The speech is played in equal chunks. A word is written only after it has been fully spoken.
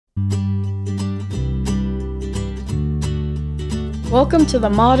Welcome to the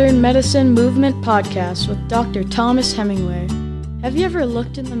Modern Medicine Movement Podcast with Dr. Thomas Hemingway. Have you ever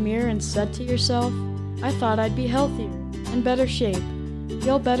looked in the mirror and said to yourself, I thought I'd be healthier, in better shape,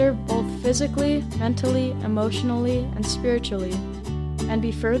 feel better both physically, mentally, emotionally, and spiritually, and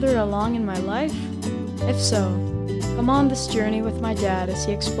be further along in my life? If so, come on this journey with my dad as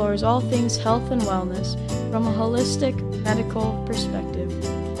he explores all things health and wellness from a holistic medical perspective,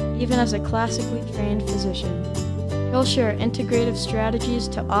 even as a classically trained physician. He'll share integrative strategies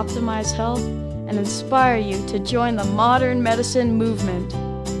to optimize health and inspire you to join the modern medicine movement.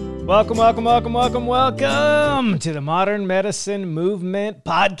 Welcome to the Modern Medicine Movement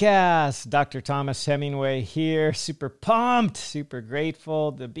Podcast. Dr. Thomas Hemingway here. Super pumped, super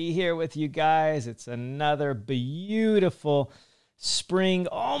grateful to be here with you guys. It's another beautiful spring,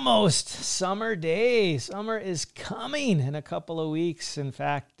 almost summer day. Summer is coming in a couple of weeks. In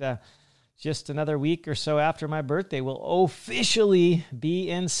fact, just another week or so after my birthday, we'll officially be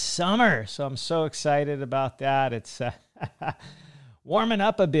in summer. So I'm so excited about that. It's warming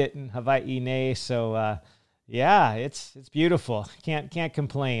up a bit in Hawaii. So yeah, it's beautiful. Can't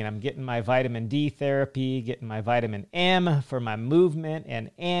complain. I'm getting my vitamin D therapy, getting my vitamin M for my movement, and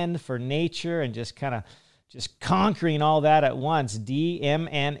N for nature, and just conquering all that at once. D, M,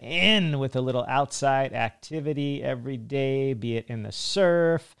 and N with a little outside activity every day, be it in the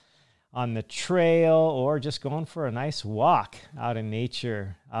surf, on the trail, or just going for a nice walk out in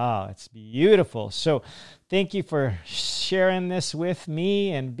nature. Oh, it's beautiful. So thank you for sharing this with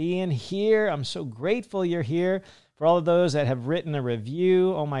me and being here. I'm so grateful you're here. For all of those that have written a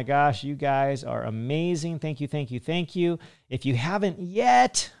review, oh my gosh, you guys are amazing. Thank you. If you haven't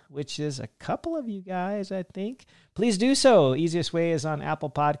yet, which is a couple of you guys, I think, please do so. Easiest way is on Apple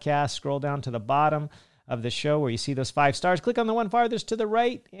Podcasts. Scroll down to the bottom of the show where you see those 5 stars. Click on the one farthest to the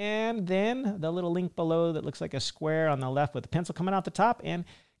right, and then the little link below that looks like a square on the left with a pencil coming out the top, and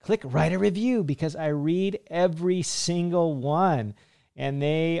click write a review, because I read every single one, and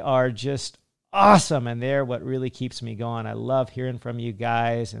they are just awesome, and they're what really keeps me going. I love hearing from you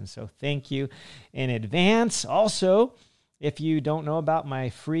guys, and so thank you in advance. Also, if you don't know about my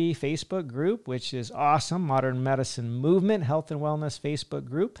free Facebook group, which is awesome, Modern Medicine Movement Health and Wellness Facebook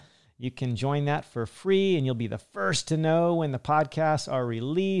group, you can join that for free, and you'll be the first to know when the podcasts are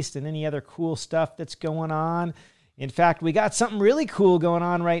released and any other cool stuff that's going on. In fact, we got something really cool going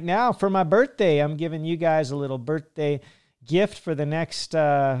on right now for my birthday. I'm giving you guys a little birthday gift for the next,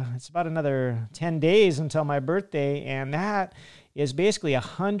 it's about another 10 days until my birthday, and that is basically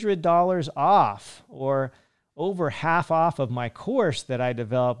 $100 off, or over half off of my course that I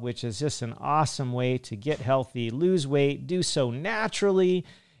developed, which is just an awesome way to get healthy, lose weight, do so naturally.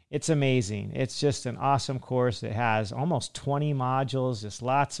 It's amazing. It's just an awesome course. It has almost 20 modules, just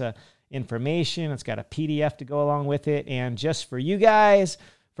lots of information. It's got a PDF to go along with it. And just for you guys,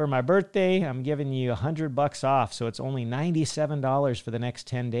 for my birthday, I'm giving you $100 off. So it's only $97 for the next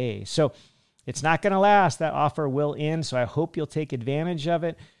 10 days. So it's not going to last. That offer will end. So I hope you'll take advantage of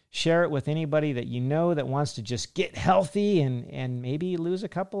it. Share it with anybody that you know that wants to just get healthy and maybe lose a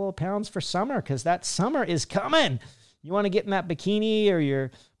couple of pounds for summer, because that summer is coming. You want to get in that bikini or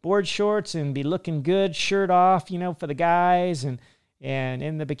your board shorts and be looking good, shirt off, for the guys, and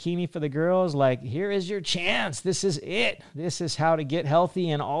in the bikini for the girls. Like, here is your chance. This is it. This is how to get healthy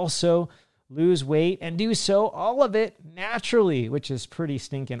and also lose weight, and do so, all of it naturally, which is pretty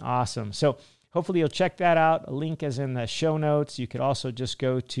stinking awesome. So hopefully you'll check that out. A link is in the show notes. You could also just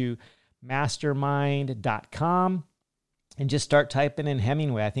go to mastermind.com and just start typing in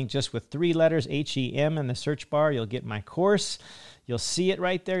Hemingway. I think just with 3 letters, H-E-M, in the search bar, you'll get my course. You'll see it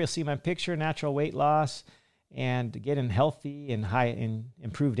right there. You'll see my picture, natural weight loss, and getting healthy and high and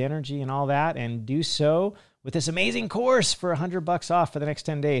improved energy and all that, and do so with this amazing course for $100 off for the next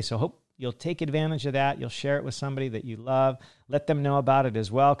 10 days. So hope you'll take advantage of that. You'll share it with somebody that you love. Let them know about it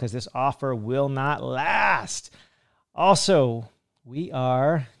as well, because this offer will not last. Also, we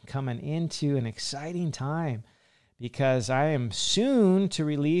are coming into an exciting time, because I am soon to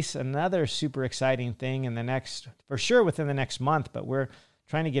release another super exciting thing within the next month, but we're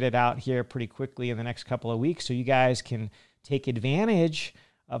trying to get it out here pretty quickly in the next couple of weeks, so you guys can take advantage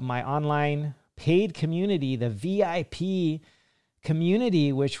of my online paid community, the VIP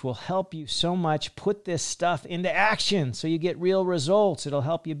community, which will help you so much put this stuff into action so you get real results. It'll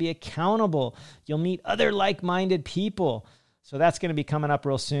help you be accountable. You'll meet other like-minded people. So that's going to be coming up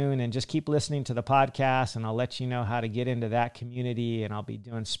real soon, and just keep listening to the podcast, and I'll let you know how to get into that community, and I'll be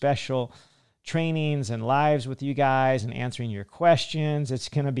doing special trainings and lives with you guys and answering your questions. It's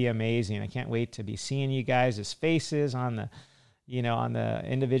going to be amazing. I can't wait to be seeing you guys' faces on the on the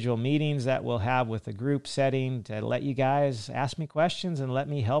individual meetings that we'll have with the group setting to let you guys ask me questions and let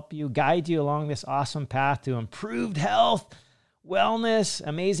me help you, guide you along this awesome path to improved health, wellness,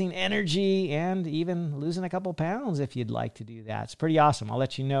 amazing energy, and even losing a couple pounds if you'd like to do that. It's pretty awesome. I'll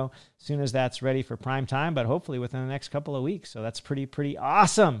let you know as soon as that's ready for prime time, but hopefully within the next couple of weeks. So that's pretty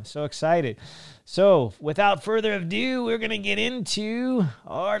awesome. So excited. So without further ado, we're going to get into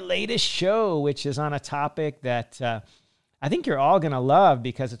our latest show, which is on a topic that I think you're all going to love,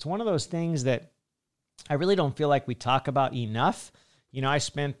 because it's one of those things that I really don't feel like we talk about enough. I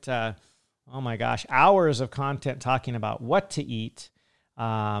spent hours of content talking about what to eat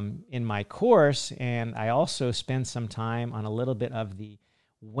in my course. And I also spend some time on a little bit of the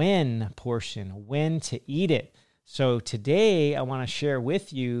when portion, when to eat it. So today I want to share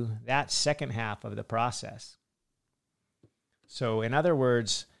with you that second half of the process. So in other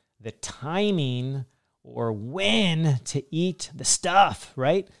words, the timing or when to eat the stuff,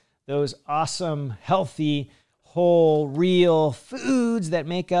 right? Those awesome, healthy, whole, real foods that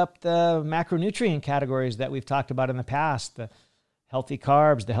make up the macronutrient categories that we've talked about in the past, the healthy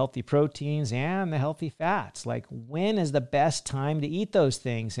carbs, the healthy proteins, and the healthy fats. Like, when is the best time to eat those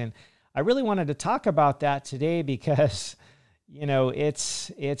things? And I really wanted to talk about that today because,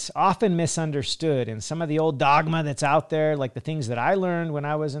 it's often misunderstood. And some of the old dogma that's out there, like the things that I learned when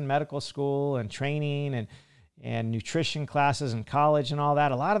I was in medical school and training and nutrition classes in college and all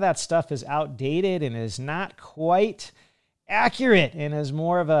that, a lot of that stuff is outdated and is not quite accurate and is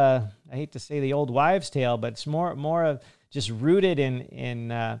more of I hate to say the old wives' tale, but it's more of just rooted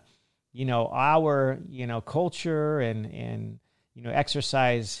in our culture and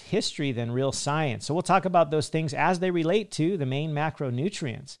exercise history than real science. So we'll talk about those things as they relate to the main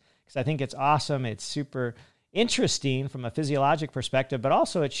macronutrients, because I think it's awesome. It's super interesting from a physiologic perspective, but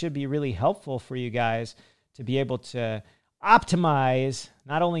also it should be really helpful for you guys to be able to optimize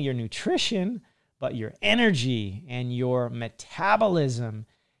not only your nutrition, but your energy and your metabolism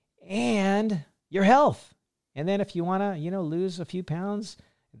and your health. And then if you want to, lose a few pounds,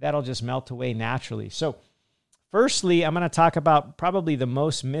 that'll just melt away naturally. So firstly, I'm going to talk about probably the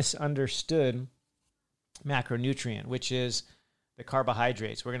most misunderstood macronutrient, which is the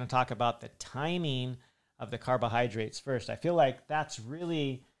carbohydrates. We're going to talk about the timing of the carbohydrates first. I feel like that's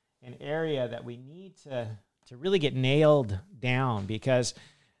really an area that we need to really get nailed down, because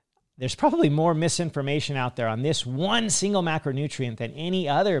there's probably more misinformation out there on this one single macronutrient than any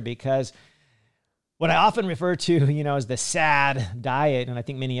other, because what I often refer to, as the SAD diet, and I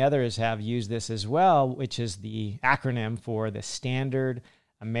think many others have used this as well, which is the acronym for the Standard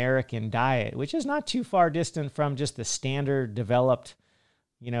American Diet, which is not too far distant from just the standard developed,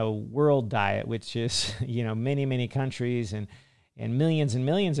 world diet, which is, many countries and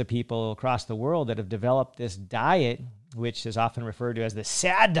millions of people across the world that have developed this diet, which is often referred to as the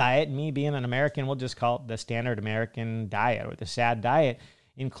SAD diet. Me being an American, we'll just call it the Standard American Diet, or the SAD diet.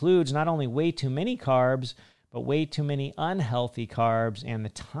 Includes not only way too many carbs, but way too many unhealthy carbs, and the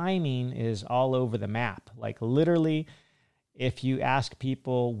timing is all over the map. Like, literally, if you ask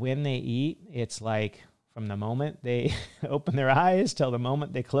people when they eat, it's like from the moment they open their eyes till the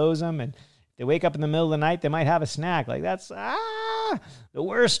moment they close them, and if they wake up in the middle of the night, they might have a snack. Like, that's the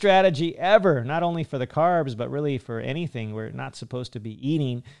worst strategy ever, not only for the carbs, but really for anything. We're not supposed to be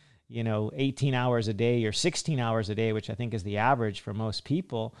eating 18 hours a day or 16 hours a day, which I think is the average for most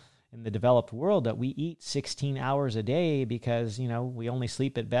people in the developed world, that we eat 16 hours a day because, we only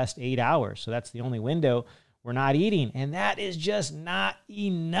sleep at best 8 hours. So that's the only window we're not eating. And that is just not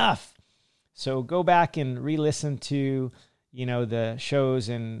enough. So go back and re-listen to, the shows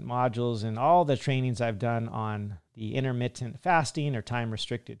and modules and all the trainings I've done on the intermittent fasting or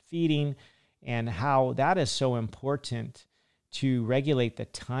time-restricted feeding, and how that is so important to regulate the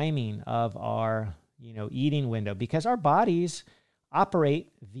timing of our, eating window, because our bodies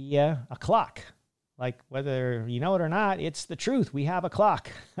operate via a clock. Like, whether you know it or not, it's the truth. We have a clock.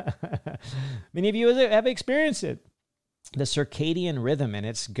 Many of you have experienced it. The circadian rhythm, and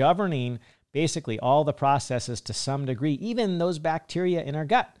it's governing basically all the processes to some degree, even those bacteria in our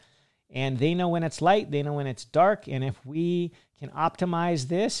gut. And they know when it's light, they know when it's dark. And if we can optimize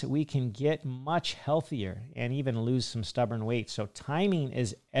this, we can get much healthier and even lose some stubborn weight. So timing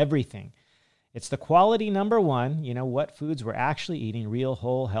is everything. It's the quality number one, what foods we're actually eating, real,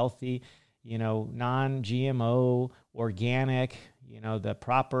 whole, healthy, non-GMO, organic, the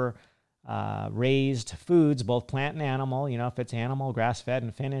proper raised foods, both plant and animal, if it's animal, grass-fed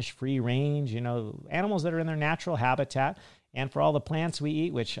and finished, free range, animals that are in their natural habitat. And for all the plants we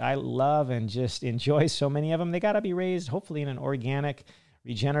eat, which I love and just enjoy so many of them, they got to be raised hopefully in an organic,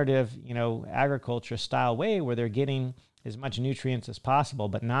 regenerative, agriculture style way, where they're getting as much nutrients as possible,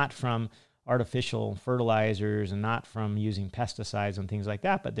 but not from artificial fertilizers and not from using pesticides and things like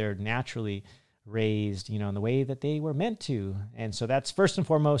that, but they're naturally raised, in the way that they were meant to. And so that's first and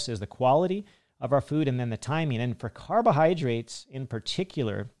foremost is the quality of our food and then the timing. And for carbohydrates in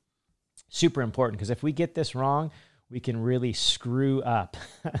particular, super important, because if we get this wrong, we can really screw up.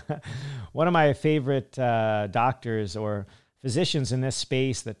 One of my favorite doctors or physicians in this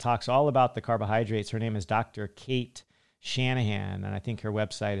space that talks all about the carbohydrates, her name is Dr. Cate Shanahan, and I think her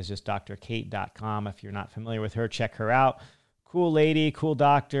website is just drcate.com. If you're not familiar with her, check her out. Cool lady, cool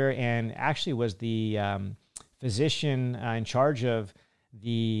doctor, and actually was the physician in charge of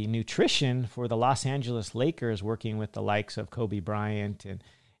the nutrition for the Los Angeles Lakers, working with the likes of Kobe Bryant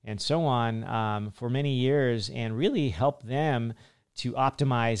and so on for many years, and really helped them to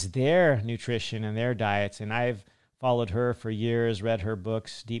optimize their nutrition and their diets. And I've followed her for years, read her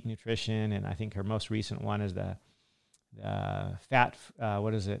books, Deep Nutrition, and I think her most recent one is the Fat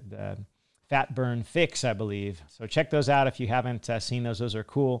Burn Fix, I believe. So check those out if you haven't seen those. Those are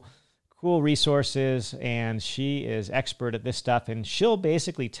cool resources, and she is expert at this stuff, and she'll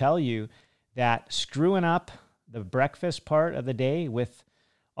basically tell you that screwing up the breakfast part of the day with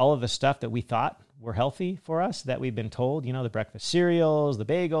all of the stuff that we thought were healthy for us, that we've been told, the breakfast cereals, the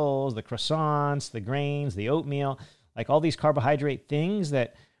bagels, the croissants, the grains, the oatmeal, like all these carbohydrate things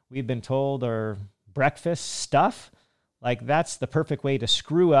that we've been told are breakfast stuff. Like that's the perfect way to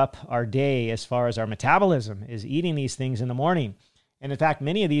screw up our day as far as our metabolism, is eating these things in the morning. And in fact,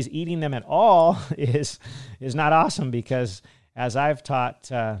 many of these, eating them at all is not awesome, because as I've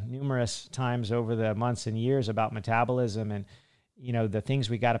taught numerous times over the months and years about metabolism, and the things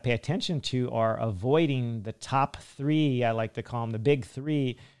we got to pay attention to are avoiding the top three, I like to call them the big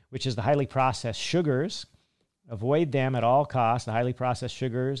three, which is the highly processed sugars. Avoid them at all costs, the highly processed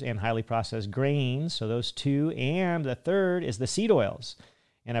sugars and highly processed grains. So those two. And the third is the seed oils.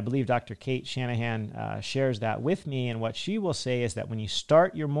 And I believe Dr. Cate Shanahan shares that with me. And what she will say is that when you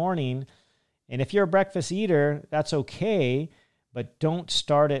start your morning, and if you're a breakfast eater, that's okay, but don't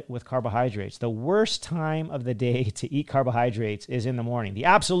start it with carbohydrates. The worst time of the day to eat carbohydrates is in the morning, the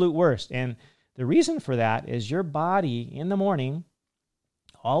absolute worst. And the reason for that is your body in the morning,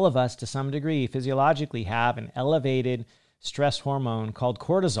 all of us to some degree physiologically have an elevated stress hormone called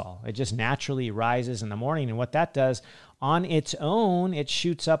cortisol. It just naturally rises in the morning. And what that does on its own, it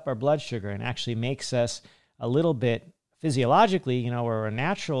shoots up our blood sugar and actually makes us a little bit physiologically, we're a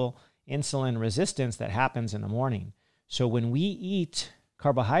natural insulin resistance that happens in the morning. So when we eat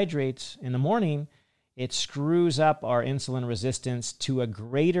carbohydrates in the morning, it screws up our insulin resistance to a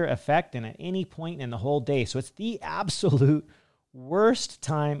greater effect than at any point in the whole day. So it's the absolute worst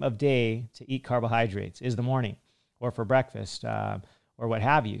time of day to eat carbohydrates is the morning, or for breakfast, or what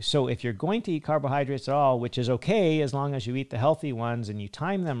have you. So if you're going to eat carbohydrates at all, which is okay as long as you eat the healthy ones and you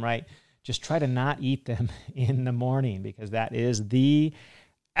time them right, just try to not eat them in the morning, because that is the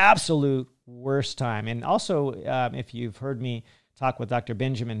absolute worst time. And also, if you've heard me talk with Dr.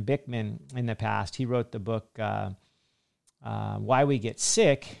 Benjamin Bickman in the past, he wrote the book, Why We Get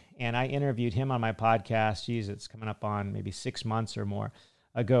Sick, and I interviewed him on my podcast. It's coming up on maybe 6 months or more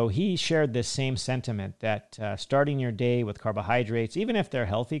ago. He shared this same sentiment that starting your day with carbohydrates, even if they're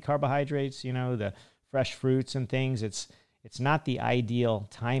healthy carbohydrates, the fresh fruits and things, it's not the ideal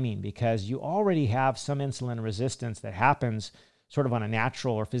timing, because you already have some insulin resistance that happens sort of on a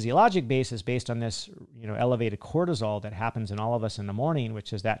natural or physiologic basis based on this, elevated cortisol that happens in all of us in the morning,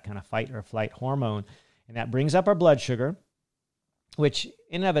 which is that kind of fight or flight hormone. And that brings up our blood sugar, which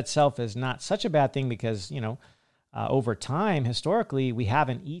in and of itself is not such a bad thing, because, over time, historically, we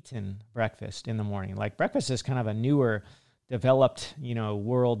haven't eaten breakfast in the morning. Like breakfast is kind of a newer developed,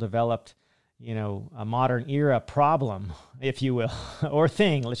 world-developed, a modern era problem, if you will, or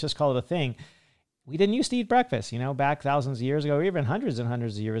thing. Let's just call it a thing. We didn't used to eat breakfast, back thousands of years ago, or even hundreds and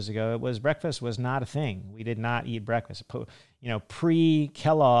hundreds of years ago. Breakfast was not a thing. We did not eat breakfast.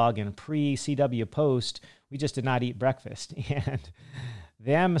 Pre-Kellogg and pre-CW Post, we just did not eat breakfast. And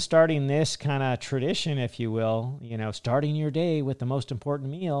them starting this kind of tradition, if you will, starting your day with the most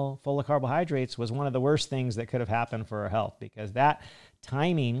important meal full of carbohydrates was one of the worst things that could have happened for our health, because that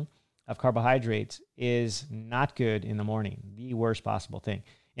timing of carbohydrates is not good in the morning, the worst possible thing.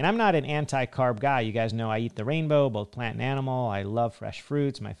 And I'm not an anti-carb guy. You guys know I eat the rainbow, both plant and animal. I love fresh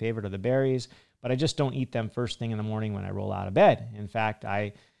fruits. My favorite are the berries, but I just don't eat them first thing in the morning when I roll out of bed. In fact,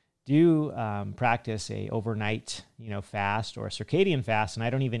 I do practice a overnight, fast or a circadian fast, and I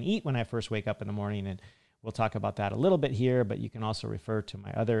don't even eat when I first wake up in the morning. And we'll talk about that a little bit here, but you can also refer to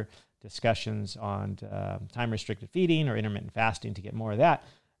my other discussions on time-restricted feeding or intermittent fasting to get more of that.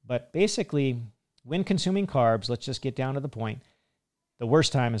 But basically, when consuming carbs, let's just get down to the point. The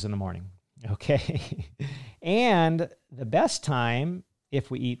worst time is in the morning, okay? And the best time, if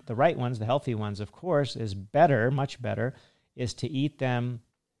we eat the right ones, the healthy ones, of course, is better, much better, is to eat them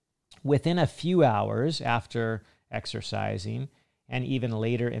within a few hours after exercising and even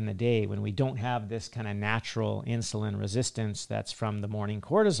later in the day when we don't have this kind of natural insulin resistance that's from the morning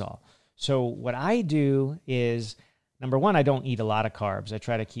cortisol. So what I do is, number one, I don't eat a lot of carbs. I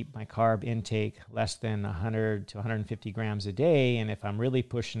try to keep my carb intake less than 100 to 150 grams a day. And if I'm really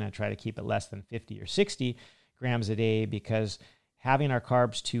pushing it, try to keep it less than 50 or 60 grams a day, because having our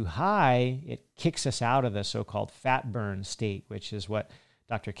carbs too high, it kicks us out of the so-called fat burn state, which is what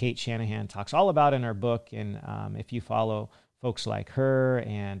Dr. Kate Shanahan talks all about in her book. And if you follow folks like her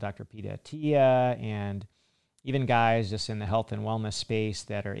and Dr. Pete Attia and even guys just in the health and wellness space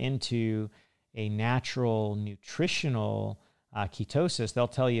that are into a natural nutritional ketosis, they'll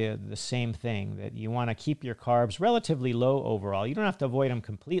tell you the same thing, that you want to keep your carbs relatively low overall. You don't have to avoid them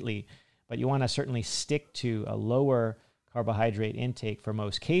completely, but you want to certainly stick to a lower carbohydrate intake for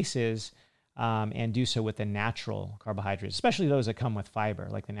most cases, and do so with the natural carbohydrates, especially those that come with fiber,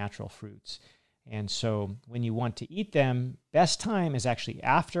 like the natural fruits. And so when you want to eat them, best time is actually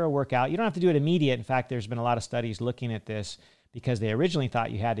after a workout. You don't have to do it immediate. In fact, there's been a lot of studies looking at this because they originally thought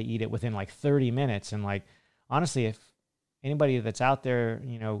you had to eat it within like 30 minutes. And like, honestly, if anybody that's out there,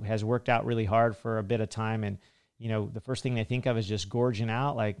 has worked out really hard for a bit of time and, the first thing they think of is just gorging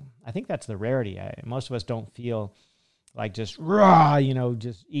out, like, I think that's the rarity. Most of us don't feel like just raw,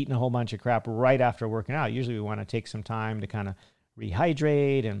 just eating a whole bunch of crap right after working out. Usually we want to take some time to kind of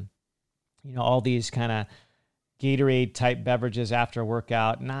rehydrate and, all these kind of Gatorade type beverages after a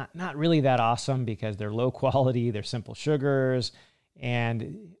workout, not really that awesome because they're low quality, they're simple sugars,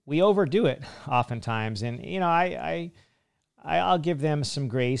 and we overdo it oftentimes. And, I'll give them some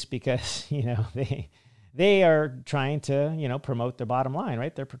grace because, they are trying to, promote their bottom line,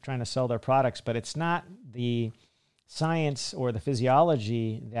 right? They're trying to sell their products, but it's not the science or the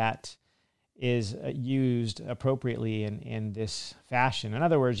physiology that is used appropriately in this fashion. In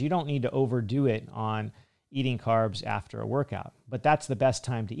other words, you don't need to overdo it on eating carbs after a workout, but that's the best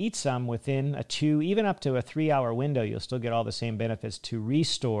time to eat some within a 2, even up to a 3-hour window. You'll still get all the same benefits to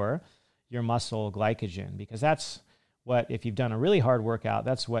restore your muscle glycogen, because that's what, if you've done a really hard workout,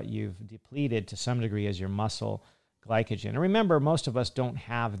 that's what you've depleted to some degree is your muscle glycogen. And remember, most of us don't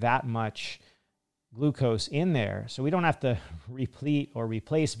have that much glucose in there, so we don't have to replete or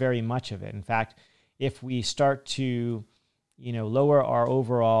replace very much of it. In fact, if we start to, lower our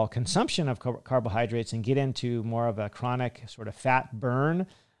overall consumption of carbohydrates and get into more of a chronic sort of fat burn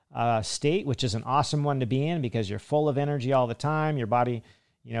state, which is an awesome one to be in because you're full of energy all the time, your body,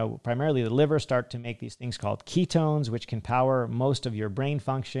 primarily the liver, start to make these things called ketones, which can power most of your brain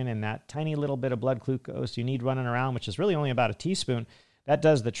function, and that tiny little bit of blood glucose you need running around, which is really only about a teaspoon, that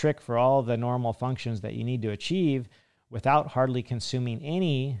does the trick for all the normal functions that you need to achieve without hardly consuming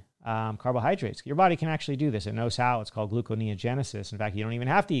any carbohydrates. Your body can actually do this. It knows how. It's called gluconeogenesis. In fact, you don't even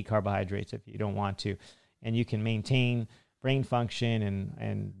have to eat carbohydrates if you don't want to. And you can maintain brain function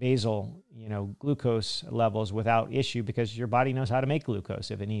and basal, glucose levels without issue because your body knows how to make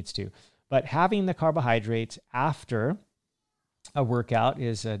glucose if it needs to. But having the carbohydrates after a workout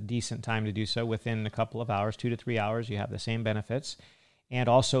is a decent time to do so. Within a couple of hours, 2 to 3 hours, you have the same benefits. And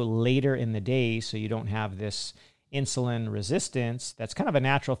also later in the day, so you don't have this insulin resistance. That's kind of a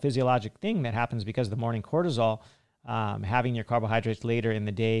natural physiologic thing that happens because of the morning cortisol. Having your carbohydrates later in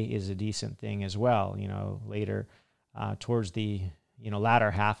the day is a decent thing as well. Later towards the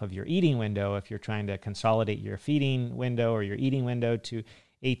latter half of your eating window, if you're trying to consolidate your feeding window or your eating window to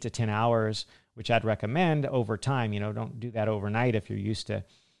 8 to 10 hours, which I'd recommend over time. Don't do that overnight if you're used to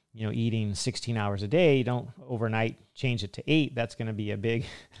eating 16 hours a day. Don't overnight change it to 8. That's going to be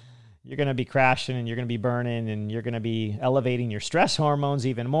you're going to be crashing and you're going to be burning and you're going to be elevating your stress hormones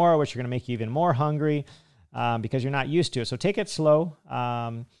even more, which are going to make you even more hungry because you're not used to it. So take it slow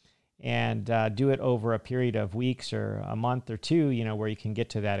and do it over a period of weeks or a month or two, where you can get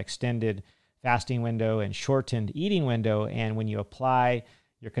to that extended fasting window and shortened eating window. And when you apply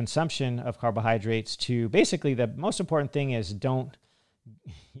your consumption of carbohydrates to, basically the most important thing is don't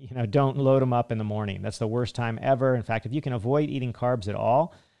load them up in the morning. That's the worst time ever. In fact, if you can avoid eating carbs at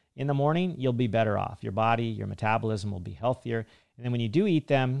all in the morning, you'll be better off. Your body, your metabolism will be healthier. And then when you do eat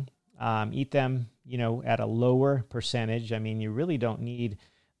them, at a lower percentage. I mean, you really don't need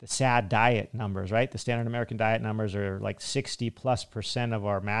the SAD diet numbers, right? The standard American diet numbers are like 60+% of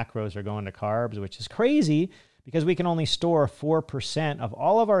our macros are going to carbs, which is crazy because we can only store 4% of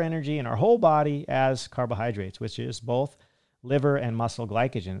all of our energy in our whole body as carbohydrates, which is both liver and muscle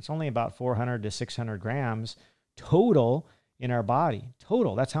glycogen. It's only about 400 to 600 grams total in our body.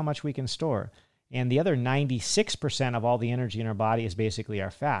 Total, that's how much we can store. And the other 96% of all the energy in our body is basically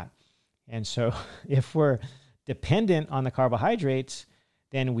our fat. And so if we're dependent on the carbohydrates,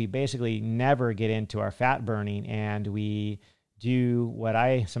 then we basically never get into our fat burning, and we do what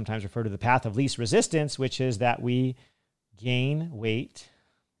I sometimes refer to the path of least resistance, which is that we gain weight,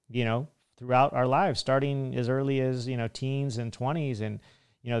 throughout our lives, starting as early as, teens and 20s. And,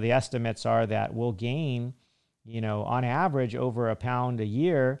 the estimates are that we'll gain, on average over a pound a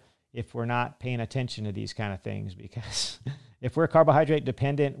year if we're not paying attention to these kind of things, because if we're carbohydrate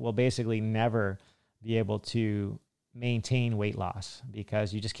dependent, we'll basically never be able to maintain weight loss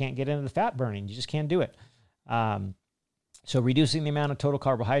because you just can't get into the fat burning. You just can't do it. So reducing the amount of total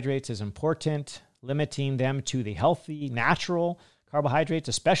carbohydrates is important, limiting them to the healthy, natural carbohydrates,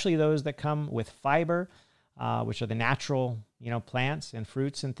 especially those that come with fiber, which are the natural, plants and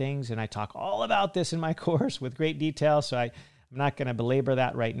fruits and things. And I talk all about this in my course with great detail. So I'm not going to belabor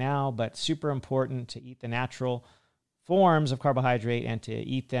that right now, but super important to eat the natural forms of carbohydrate and to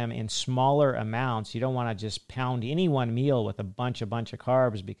eat them in smaller amounts. You don't want to just pound any one meal with a bunch of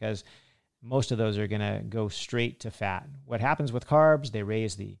carbs, because most of those are going to go straight to fat. What happens with carbs, they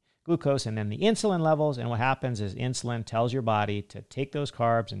raise the glucose and then the insulin levels. And what happens is insulin tells your body to take those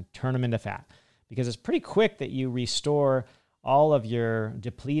carbs and turn them into fat, because it's pretty quick that you restore all of your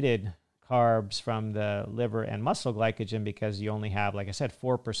depleted carbs from the liver and muscle glycogen, because you only have, like I said,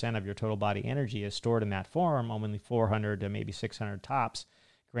 4% of your total body energy is stored in that form, only 400 to maybe 600 tops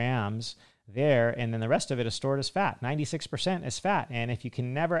grams there. And then the rest of it is stored as fat. 96% is fat. And if you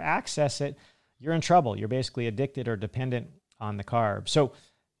can never access it, you're in trouble. You're basically addicted or dependent on the carbs. So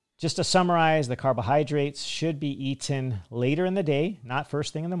just to summarize, the carbohydrates should be eaten later in the day, not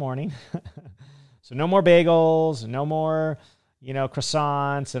first thing in the morning. So no more bagels, no more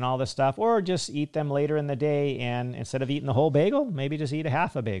croissants and all this stuff, or just eat them later in the day. And instead of eating the whole bagel, maybe just eat a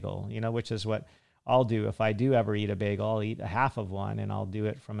half a bagel, which is what I'll do. If I do ever eat a bagel, I'll eat a half of one, and I'll do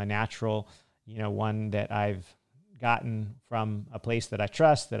it from a natural, one that I've gotten from a place that I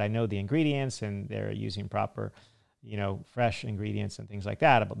trust, that I know the ingredients and they're using proper, fresh ingredients and things like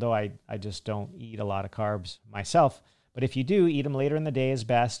that. Although I just don't eat a lot of carbs myself. But if you do, eat them later in the day is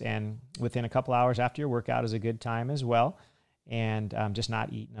best. And within a couple hours after your workout is a good time as well. And just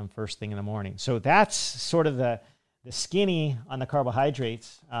not eating them first thing in the morning. So that's sort of the skinny on the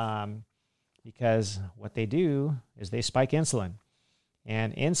carbohydrates, because what they do is they spike insulin.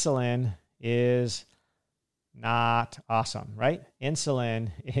 And insulin is not awesome, right?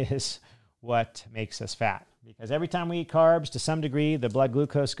 Insulin is what makes us fat, because every time we eat carbs, to some degree, the blood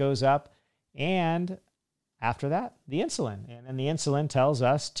glucose goes up. And after that, the insulin. And then the insulin tells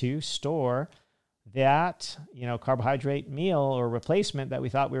us to store that, carbohydrate meal or replacement that we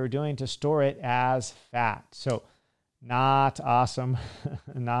thought we were doing, to store it as fat. So not awesome,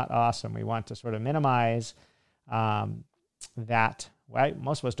 not awesome. We want to sort of minimize that. Right?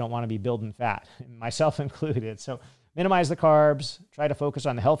 Most of us don't want to be building fat, myself included. So minimize the carbs, try to focus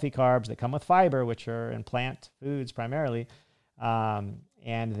on the healthy carbs that come with fiber, which are in plant foods primarily.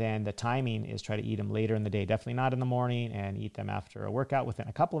 And then the timing is try to eat them later in the day, definitely not in the morning, and eat them after a workout within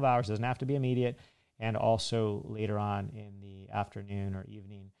a couple of hours. Doesn't have to be immediate. And also later on in the afternoon or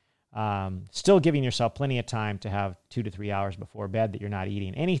evening. Still giving yourself plenty of time to have 2 to 3 hours before bed that you're not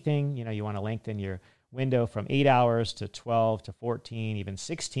eating anything. You want to lengthen your window from 8 hours to 12 to 14, even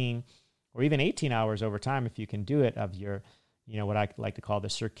 16, or even 18 hours over time if you can do it, of your, what I like to call the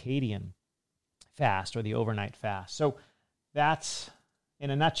circadian fast or the overnight fast. So that's,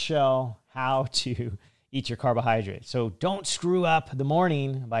 in a nutshell, how to eat your carbohydrates. So don't screw up the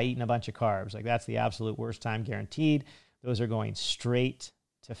morning by eating a bunch of carbs. Like, that's the absolute worst time, guaranteed. Those are going straight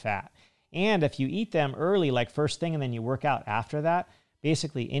to fat. And if you eat them early, like first thing, and then you work out after that,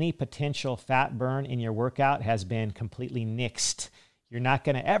 basically any potential fat burn in your workout has been completely nixed. You're not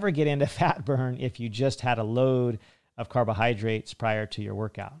going to ever get into fat burn if you just had a load of carbohydrates prior to your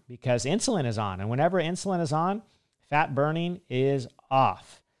workout, because insulin is on. And whenever insulin is on, fat burning is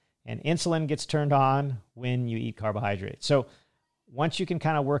off. And insulin gets turned on when you eat carbohydrates. So once you can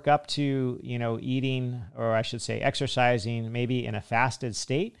kind of work up to, eating, or I should say exercising, maybe in a fasted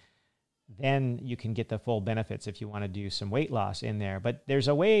state, then you can get the full benefits if you want to do some weight loss in there. But there's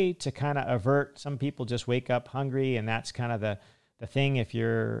a way to kind of avert. Some people just wake up hungry, and that's kind of the thing if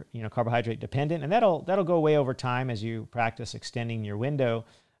you're, carbohydrate dependent. And that'll go away over time as you practice extending your window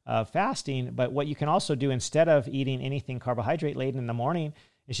of fasting. But what you can also do, instead of eating anything carbohydrate laden in the morning,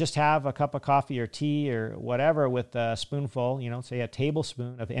 is just have a cup of coffee or tea or whatever with a spoonful, say a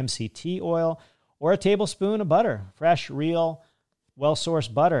tablespoon of MCT oil, or a tablespoon of butter, fresh, real,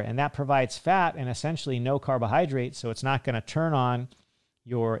 well-sourced butter. And that provides fat and essentially no carbohydrates. So it's not going to turn on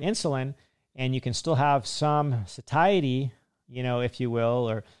your insulin, and you can still have some satiety, if you will,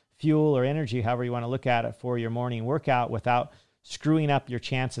 or fuel or energy, however you want to look at it, for your morning workout without screwing up your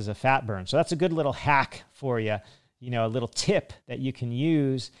chances of fat burn. So that's a good little hack for you, a little tip that you can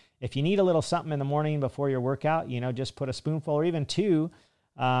use. If you need a little something in the morning before your workout, just put a spoonful or even 2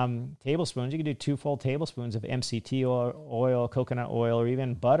 tablespoons. You can do 2 full tablespoons of MCT oil, coconut oil, or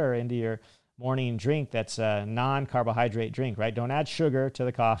even butter into your morning drink. That's a non-carbohydrate drink, right? Don't add sugar to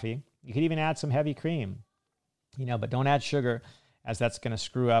the coffee. You could even add some heavy cream, but don't add sugar, as that's going to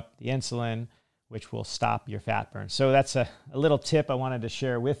screw up the insulin, which will stop your fat burn. So that's a little tip I wanted to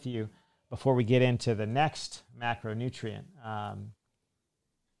share with you before we get into the next macronutrient.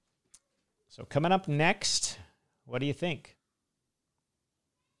 So coming up next, what do you think?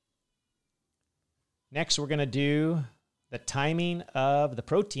 Next, we're going to do the timing of the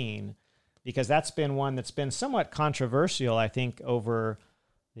protein, because that's been one that's been somewhat controversial, I think, over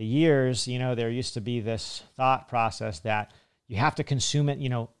the years. There used to be this thought process that you have to consume it,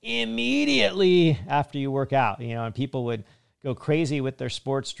 immediately after you work out, and people would go crazy with their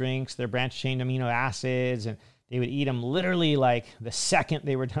sports drinks, their branched-chain amino acids, and they would eat them literally like the second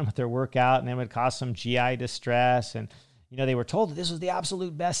they were done with their workout, and then it would cause some GI distress. And, they were told that this was the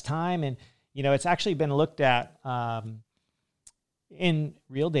absolute best time. And, it's actually been looked at in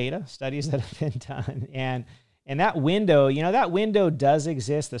real data, studies that have been done. And that window, that window does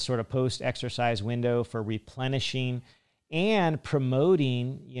exist, the sort of post-exercise window for replenishing and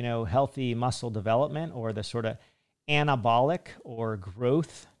promoting, healthy muscle development, or the sort of anabolic or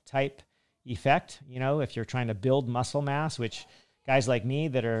growth type effect. If you're trying to build muscle mass, which guys like me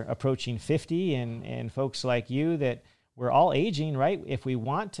that are approaching 50 and folks like you that we're all aging, right? If we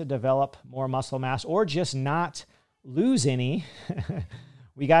want to develop more muscle mass or just not lose any,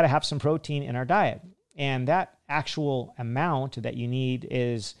 we got to have some protein in our diet. And that actual amount that you need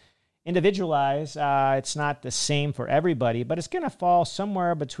is individualized. It's not the same for everybody, but it's going to fall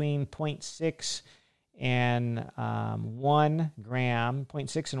somewhere between 0.6 and 1 gram,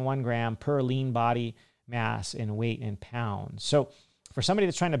 0.6 and 1 gram per lean body mass in weight in pounds. So for somebody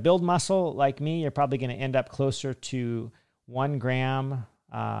that's trying to build muscle like me, you're probably going to end up closer to 1 gram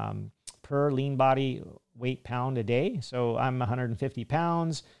per lean body weight pound a day. So I'm 150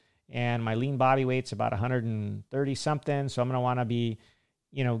 pounds and my lean body weight's about 130 something. So I'm going to want to be,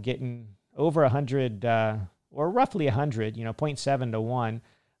 getting over 100 or roughly 100, 0.7 to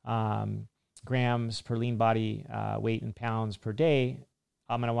 1 grams per lean body weight in pounds per day.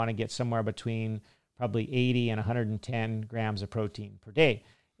 I'm going to want to get somewhere between probably 80 and 110 grams of protein per day.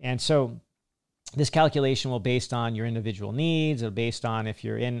 And so this calculation will based on your individual needs, or based on if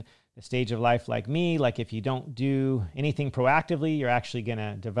you're in the stage of life like me, like if you don't do anything proactively, you're actually going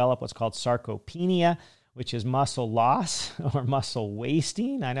to develop what's called sarcopenia, which is muscle loss or muscle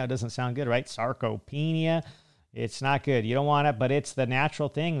wasting. I know it doesn't sound good, right? Sarcopenia. It's not good. You don't want it, but it's the natural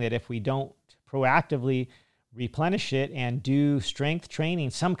thing that if we don't proactively replenish it and do strength training,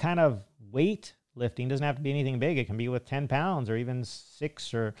 some kind of weight lifting, doesn't have to be anything big. It can be with 10 pounds or even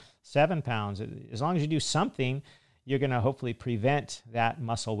 6 or 7 pounds. As long as you do something, you're going to hopefully prevent that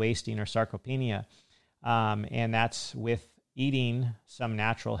muscle wasting or sarcopenia. And that's with eating some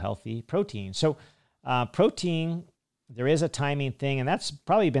natural healthy protein. So protein, there is a timing thing, and that's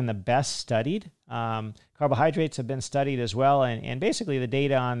probably been the best studied. Carbohydrates have been studied as well. And basically the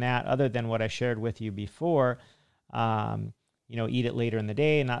data on that, other than what I shared with you before, eat it later in the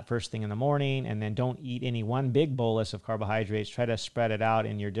day, not first thing in the morning, and then don't eat any one big bolus of carbohydrates. Try to spread it out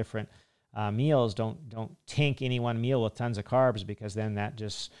in your different meals. Don't tank any one meal with tons of carbs, because then that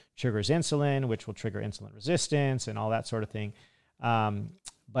just triggers insulin, which will trigger insulin resistance and all that sort of thing.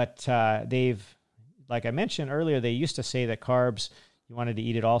 But they've, like I mentioned earlier, they used to say that carbs, you wanted to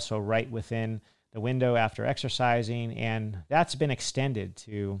eat it also right within the window after exercising, and that's been extended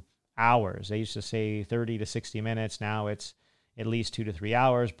to hours. They used to say 30 to 60 minutes. Now it's at least 2 to 3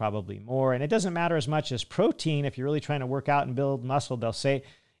 hours, probably more. And it doesn't matter as much as protein. If you're really trying to work out and build muscle, they'll say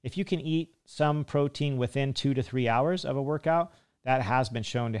if you can eat some protein within 2 to 3 hours of a workout, that has been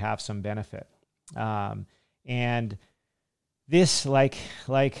shown to have some benefit. And this, like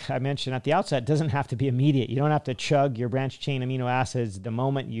I mentioned at the outset, doesn't have to be immediate. You don't have to chug your branched chain amino acids the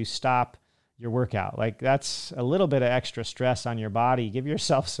moment you stop your workout. Like, that's a little bit of extra stress on your body. Give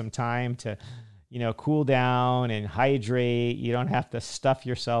yourself some time to, cool down and hydrate. You don't have to stuff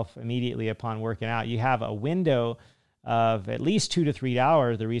yourself immediately upon working out. You have a window of at least 2 to 3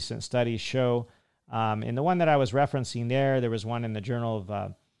 hours, the recent studies show. And the one that I was referencing there was one in the Journal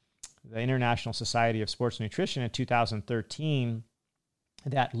of the International Society of Sports Nutrition in 2013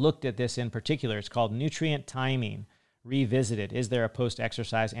 that looked at this in particular. It's called Nutrient Timing Revisited. Is there a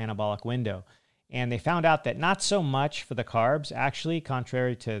post-exercise anabolic window? And they found out that not so much for the carbs, actually,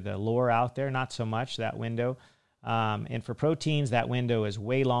 contrary to the lore out there, not so much that window. And for proteins, that window is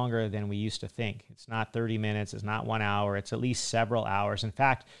way longer than we used to think. It's not 30 minutes, it's not 1 hour, it's at least several hours. In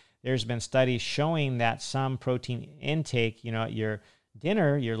fact, there's been studies showing that some protein intake, at your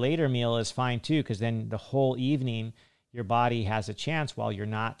dinner, your later meal is fine too, because then the whole evening, your body has a chance while you're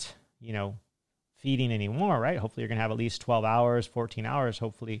not, feeding anymore, right? Hopefully you're going to have at least 12 hours, 14 hours,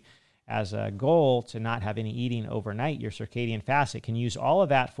 hopefully as a goal to not have any eating overnight, your circadian fast. It can use all of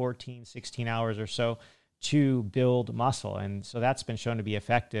that 14, 16 hours or so to build muscle. And so that's been shown to be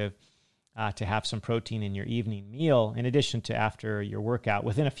effective to have some protein in your evening meal, in addition to after your workout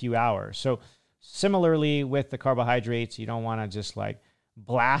within a few hours. So similarly with the carbohydrates, you don't want to just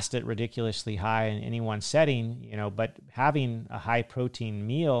blast it ridiculously high in any one setting, but having a high protein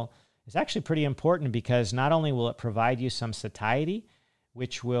meal is actually pretty important, because not only will it provide you some satiety,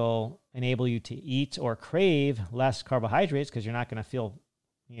 which will enable you to eat or crave less carbohydrates, because you're not going to feel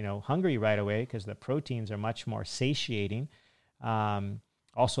hungry right away, because the proteins are much more satiating.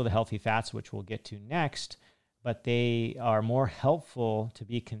 Also the healthy fats, which we'll get to next, but they are more helpful to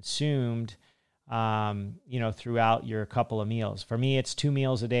be consumed, throughout your couple of meals. For me, it's 2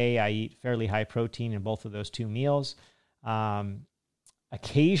 meals a day. I eat fairly high protein in both of those 2 meals.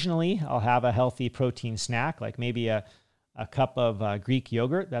 Occasionally, I'll have a healthy protein snack, like maybe a cup of Greek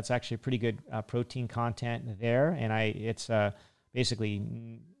yogurt. That's actually pretty good protein content there. And it's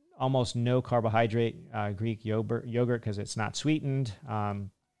basically almost no carbohydrate Greek yogurt because it's not sweetened.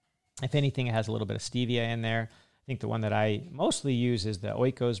 If anything, it has a little bit of stevia in there. I think the one that I mostly use is the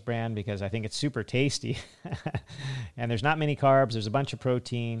Oikos brand, because I think it's super tasty. And there's not many carbs. There's a bunch of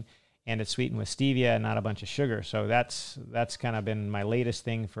protein, and it's sweetened with stevia and not a bunch of sugar. So that's kind of been my latest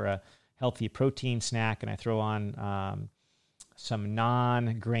thing for a healthy protein snack. And I throw on some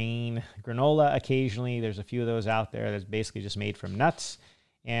non-grain granola occasionally. There's a few of those out there that's basically just made from nuts.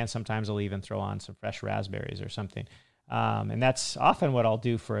 And sometimes I'll even throw on some fresh raspberries or something. And that's often what I'll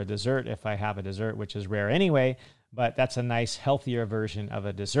do for a dessert if I have a dessert, which is rare anyway. But that's a nice, healthier version of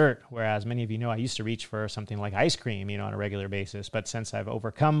a dessert. Whereas many of you know, I used to reach for something like ice cream, on a regular basis. But since I've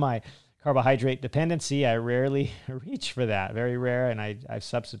overcome my carbohydrate dependency, I rarely reach for that. Very rare. And I've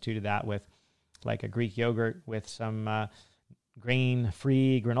substituted that with like a Greek yogurt with some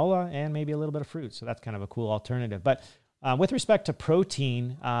grain-free granola and maybe a little bit of fruit. So that's kind of a cool alternative. But with respect to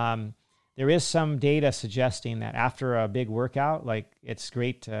protein, there is some data suggesting that after a big workout, it's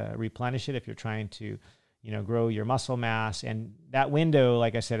great to replenish it if you're trying to, grow your muscle mass. And that window,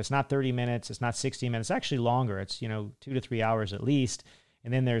 like I said, it's not 30 minutes, it's not 60 minutes, it's actually longer. It's, 2 to 3 hours at least.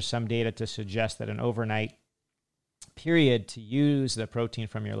 And then there's some data to suggest that an overnight period to use the protein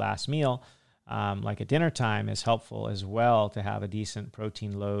from your last meal, like at dinner time, is helpful as well to have a decent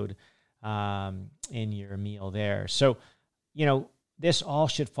protein load in your meal there. So, this all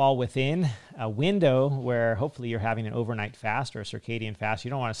should fall within a window where hopefully you're having an overnight fast or a circadian fast.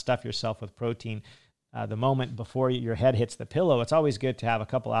 You don't want to stuff yourself with protein the moment before your head hits the pillow. It's always good to have a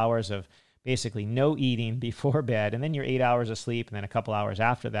couple hours of basically no eating before bed, and then your 8 hours of sleep, and then a couple hours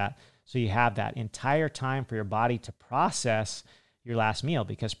after that. So you have that entire time for your body to process your last meal,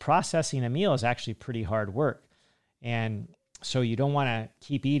 because processing a meal is actually pretty hard work. And so you don't want to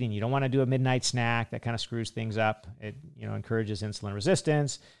keep eating. You don't want to do a midnight snack. That kind of screws things up. It encourages insulin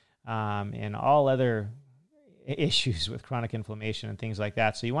resistance and all other issues with chronic inflammation and things like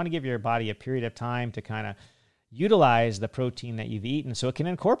that. So you want to give your body a period of time to kind of utilize the protein that you've eaten so it can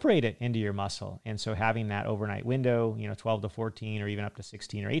incorporate it into your muscle. And so having that overnight window, 12 to 14 or even up to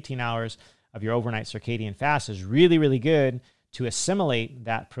 16 or 18 hours of your overnight circadian fast is really, really good to assimilate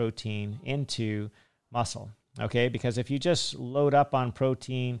that protein into muscle. Okay, because if you just load up on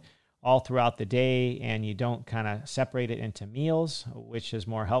protein all throughout the day and you don't kind of separate it into meals, which is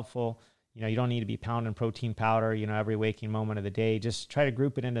more helpful, you don't need to be pounding protein powder, every waking moment of the day. Just try to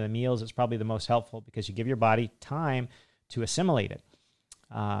group it into the meals. It's probably the most helpful, because you give your body time to assimilate it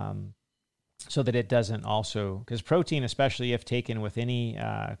so that it doesn't also, because protein, especially if taken with any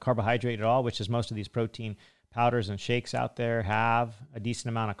carbohydrate at all, which is most of these protein powders and shakes out there, have a decent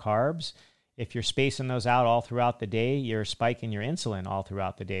amount of carbs. If you're spacing those out all throughout the day, you're spiking your insulin all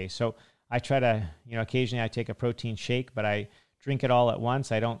throughout the day. So I try to, occasionally I take a protein shake, but I drink it all at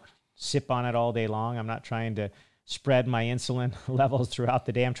once. I don't sip on it all day long. I'm not trying to spread my insulin levels throughout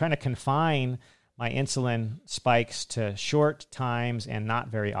the day. I'm trying to confine my insulin spikes to short times and not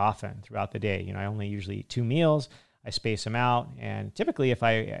very often throughout the day. I only usually eat 2 meals. I space them out. And typically if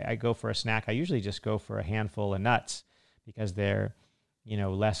I go for a snack, I usually just go for a handful of nuts because they're,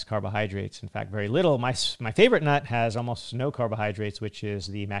 less carbohydrates. In fact, very little. My favorite nut has almost no carbohydrates, which is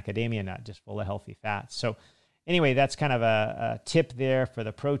the macadamia nut, just full of healthy fats. So anyway, that's kind of a tip there for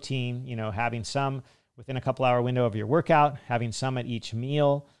the protein, having some within a couple hour window of your workout, having some at each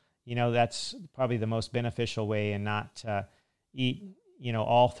meal, that's probably the most beneficial way, and not eat,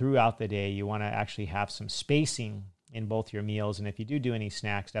 all throughout the day. You want to actually have some spacing in both your meals. And if you do any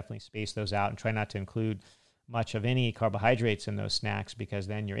snacks, definitely space those out and try not to include much of any carbohydrates in those snacks, because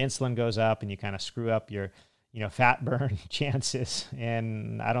then your insulin goes up and you kind of screw up your, fat burn chances.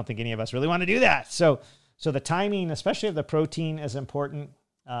 And I don't think any of us really want to do that. So the timing, especially of the protein, is important.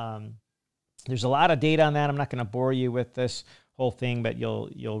 There's a lot of data on that. I'm not going to bore you with this whole thing, but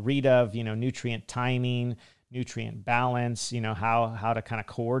you'll read of, nutrient timing, nutrient balance, how to kind of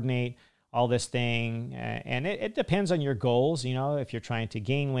coordinate all this thing. And it depends on your goals, if you're trying to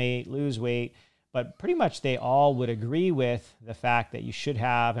gain weight, lose weight, but pretty much they all would agree with the fact that you should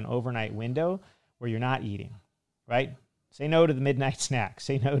have an overnight window where you're not eating, right? Say no to the midnight snack,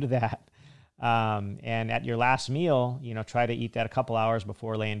 say no to that. And at your last meal, try to eat that a couple hours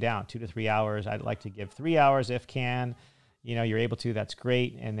before laying down, 2 to 3 hours. I'd like to give 3 hours if can. You're able to, that's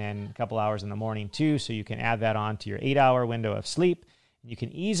great. And then a couple hours in the morning too, so you can add that on to your 8-hour window of sleep. You can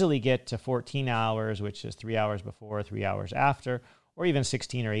easily get to 14 hours, which is 3 hours before, 3 hours after, or even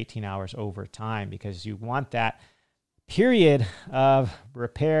 16 or 18 hours over time, because you want that period of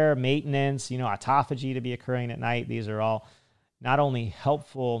repair, maintenance, autophagy to be occurring at night. These are all not only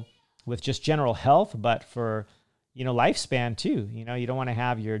helpful with just general health, but for, lifespan too. You don't want to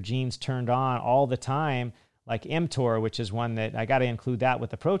have your genes turned on all the time, like mTOR, which is one that I got to include that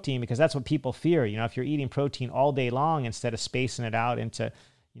with the protein, because that's what people fear. If you're eating protein all day long instead of spacing it out into,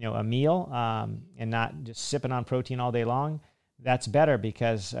 a meal, and not just sipping on protein all day long, that's better,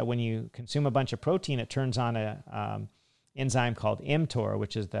 because when you consume a bunch of protein, it turns on a enzyme called mTOR,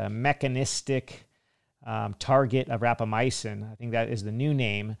 which is the mechanistic target of rapamycin. I think that is the new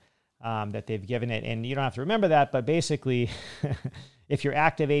name that they've given it. And you don't have to remember that, but basically, if you're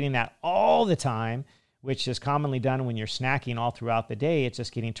activating that all the time, which is commonly done when you're snacking all throughout the day, it's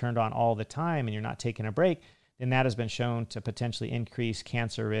just getting turned on all the time and you're not taking a break, then that has been shown to potentially increase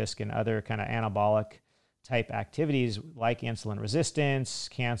cancer risk and other kind of anabolic type activities like insulin resistance,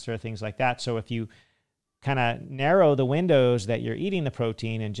 cancer, things like that. So if you kind of narrow the windows that you're eating the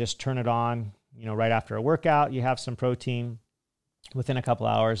protein and just turn it on, right after a workout, you have some protein within a couple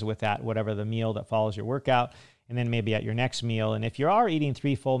hours with that, whatever the meal that follows your workout, and then maybe at your next meal. And if you are eating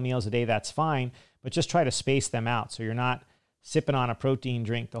 3 full meals a day, that's fine, but just try to space them out so you're not sipping on a protein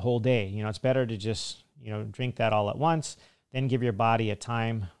drink the whole day. It's better to just, drink that all at once, then give your body a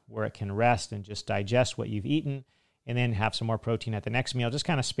time where it can rest and just digest what you've eaten, and then have some more protein at the next meal. Just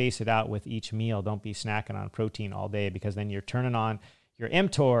kind of space it out with each meal. Don't be snacking on protein all day, because then you're turning on your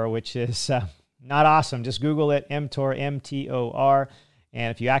mTOR, which is not awesome. Just Google it, mTOR, mTOR.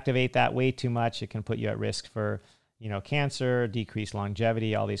 And if you activate that way too much, it can put you at risk for, cancer, decreased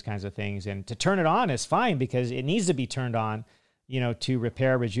longevity, all these kinds of things. And to turn it on is fine, because it needs to be turned on, to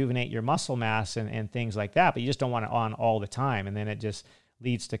repair, rejuvenate your muscle mass and things like that. But you just don't want it on all the time. And then it just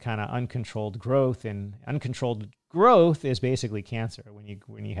leads to kind of uncontrolled growth, and uncontrolled growth is basically cancer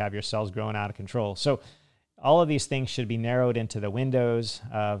when you have your cells growing out of control. So all of these things should be narrowed into the windows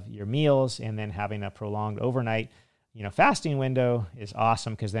of your meals, and then having a prolonged overnight, fasting window is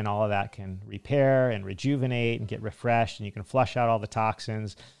awesome, because then all of that can repair and rejuvenate and get refreshed, and you can flush out all the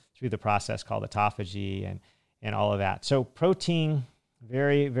toxins through the process called autophagy and all of that. So protein,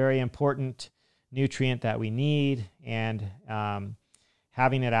 very, very important nutrient that we need, and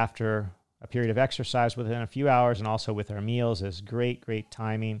having it after a period of exercise within a few hours, and also with our meals, is great, great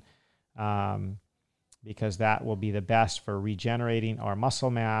timing, because that will be the best for regenerating our muscle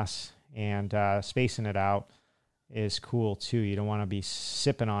mass, and spacing it out is cool too. You don't want to be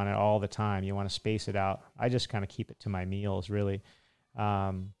sipping on it all the time. You want to space it out. I just kind of keep it to my meals, really.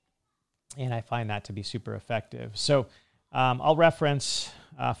 And I find that to be super effective. So I'll reference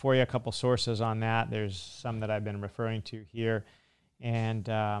for you a couple sources on that. There's some that I've been referring to here. And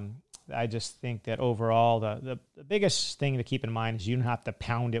I just think that overall, the biggest thing to keep in mind is you don't have to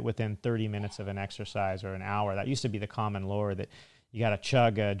pound it within 30 minutes of an exercise or an hour. That used to be the common lore, that you got to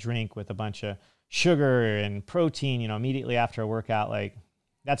chug a drink with a bunch of sugar and protein, immediately after a workout. Like,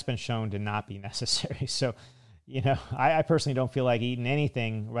 that's been shown to not be necessary. So, I personally don't feel like eating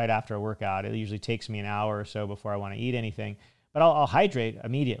anything right after a workout. It usually takes me an hour or so before I want to eat anything, but I'll hydrate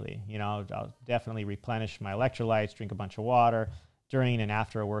immediately. I'll definitely replenish my electrolytes, drink a bunch of water, during and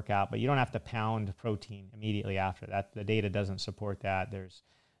after a workout, but you don't have to pound protein immediately after that. The data doesn't support that. There's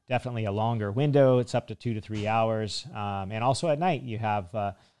definitely a longer window. It's up to 2 to 3 hours. And also at night, you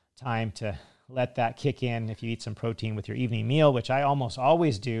have time to let that kick in. If you eat some protein with your evening meal, which I almost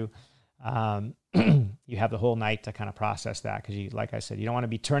always do, you have the whole night to kind of process that, because like I said, you don't want to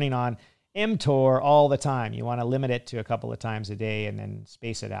be turning on mTOR all the time. You want to limit it to a couple of times a day and then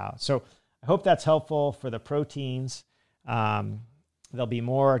space it out. So I hope that's helpful for the proteins. There'll be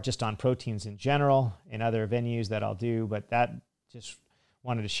more just on proteins in general in other venues that I'll do, but that just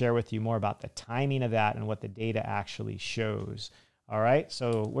wanted to share with you more about the timing of that and what the data actually shows. All right,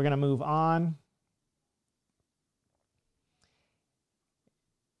 so we're going to move on.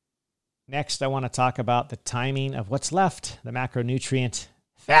 Next, I want to talk about the timing of what's left, the macronutrient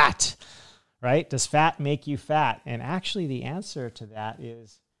fat, right? Does fat make you fat? And actually, the answer to that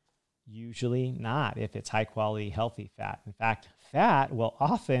is usually not, if it's high quality, healthy fat. In fact, fat will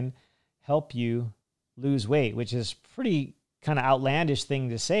often help you lose weight, which is pretty kind of outlandish thing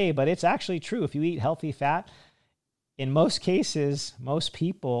to say, but it's actually true. If you eat healthy fat, in most cases, most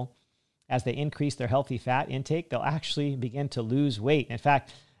people, as they increase their healthy fat intake, they'll actually begin to lose weight. In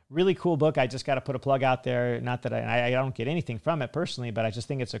fact, really cool book. I just got to put a plug out there. Not that I don't get anything from it personally, but I just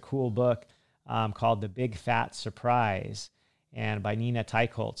think it's a cool book called The Big Fat Surprise, and by Nina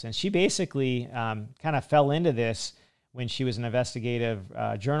Teicholz. And she basically kind of fell into this when she was an investigative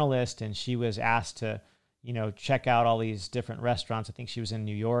journalist, and she was asked to, check out all these different restaurants. I think she was in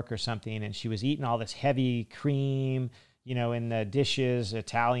New York or something, and she was eating all this heavy cream, in the dishes,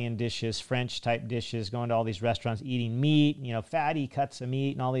 Italian dishes, French type dishes, going to all these restaurants, eating meat, fatty cuts of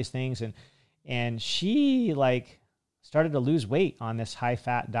meat and all these things. And she started to lose weight on this high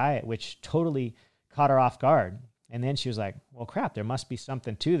fat diet, which totally caught her off guard. And then she was like, well, crap, there must be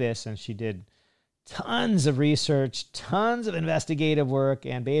something to this. And she did tons of research, tons of investigative work,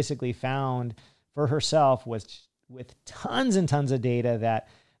 and basically found for herself with tons and tons of data that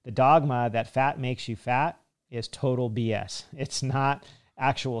the dogma that fat makes you fat is total BS. It's not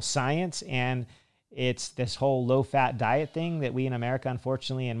actual science, and it's this whole low-fat diet thing that we in America,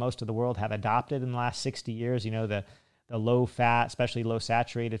 unfortunately, and most of the world have adopted in the last 60 years. The low-fat, especially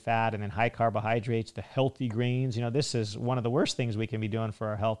low-saturated fat, and then high carbohydrates, the healthy grains. This is one of the worst things we can be doing for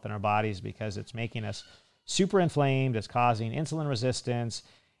our health and our bodies, because it's making us super inflamed. It's causing insulin resistance,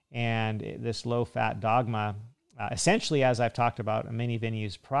 and this low-fat dogma, essentially, as I've talked about in many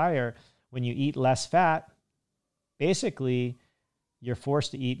venues prior, when you eat less fat, basically, you're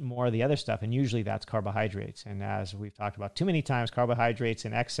forced to eat more of the other stuff, and usually that's carbohydrates. And as we've talked about too many times, carbohydrates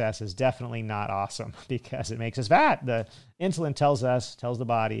in excess is definitely not awesome, because it makes us fat. The insulin tells the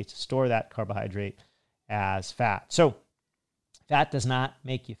body to store that carbohydrate as fat. So fat does not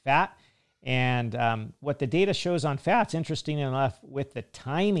make you fat. And what the data shows on fats, interesting enough, with the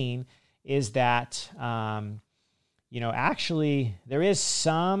timing, is that actually there is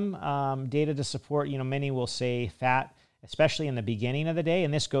some data to support, many will say fat, especially in the beginning of the day.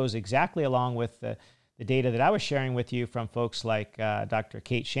 And this goes exactly along with the data that I was sharing with you from folks like Dr.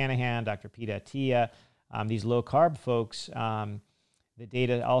 Kate Shanahan, Dr. Peta Attia, these low-carb folks. The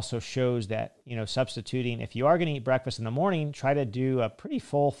data also shows that, substituting, if you are going to eat breakfast in the morning, try to do a pretty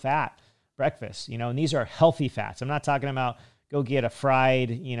full fat breakfast, and these are healthy fats. I'm not talking about go get a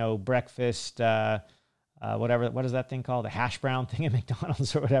fried, breakfast, what is that thing called? The hash brown thing at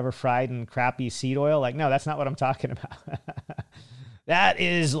McDonald's or whatever, fried and crappy seed oil. No, that's not what I'm talking about. That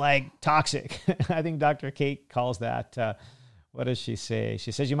is toxic. I think Dr. Kate calls that, what does she say?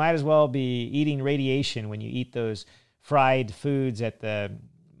 She says you might as well be eating radiation when you eat those fried foods at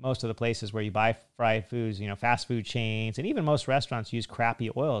most of the places where you buy fried foods, fast food chains, and even most restaurants use crappy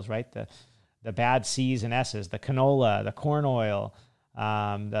oils, right? The bad C's and S's, the canola, the corn oil,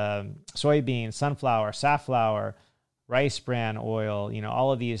 the soybean, sunflower, safflower, rice bran oil,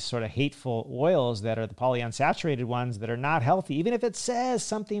 all of these sort of hateful oils that are the polyunsaturated ones that are not healthy. Even if it says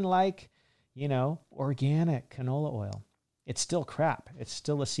something like, organic canola oil, it's still crap. It's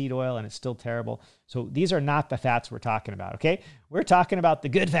still a seed oil, and it's still terrible. So these are not the fats we're talking about, okay? We're talking about the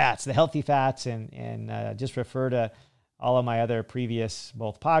good fats, the healthy fats, and just refer to all of my other previous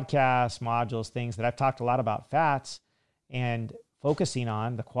both podcasts, modules, things that I've talked a lot about fats and focusing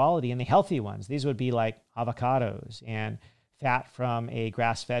on the quality and the healthy ones. These would be like avocados and fat from a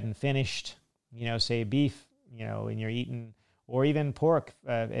grass-fed and finished, say beef, and you're eating, or even pork,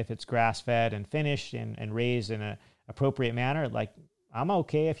 if it's grass-fed and finished and raised in an appropriate manner. I'm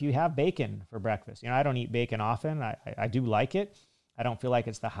okay if you have bacon for breakfast. I don't eat bacon often. I do like it. I don't feel like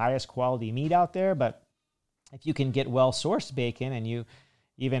it's the highest quality meat out there, but if you can get well-sourced bacon, and you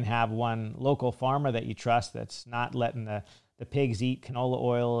even have one local farmer that you trust that's not letting the the pigs eat canola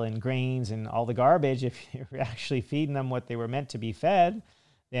oil and grains and all the garbage, if you're actually feeding them what they were meant to be fed,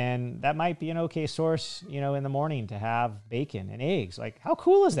 then that might be an okay source, in the morning to have bacon and eggs. Like, how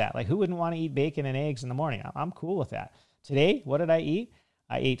cool is that? Like, who wouldn't want to eat bacon and eggs in the morning? I'm cool with that. Today, what did I eat?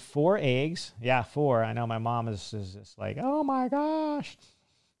 I ate 4 eggs. Yeah, 4. I know my mom is just like, oh my gosh.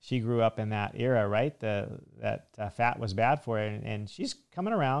 She grew up in that era, right? That fat was bad for her, and she's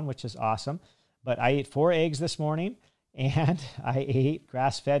coming around, which is awesome. But I ate 4 eggs this morning, and I ate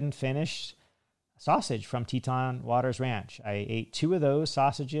grass-fed and finished sausage from Teton Waters Ranch. I ate 2 of those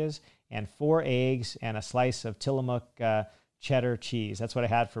sausages and 4 eggs and a slice of Tillamook cheddar cheese. That's what I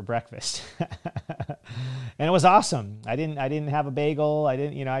had for breakfast. And it was awesome. I didn't have a bagel.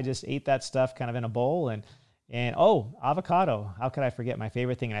 I just ate that stuff kind of in a bowl and avocado. How could I forget my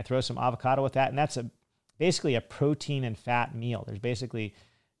favorite thing? And I throw some avocado with that. And that's basically a protein and fat meal. There's basically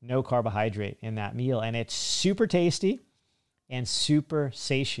no carbohydrate in that meal. And it's super tasty and super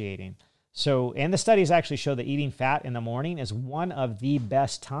satiating. So, and the studies actually show that eating fat in the morning is one of the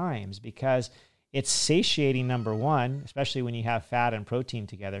best times because it's satiating, number one, especially when you have fat and protein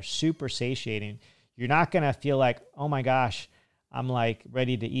together, super satiating. You're not going to feel like, oh my gosh, I'm like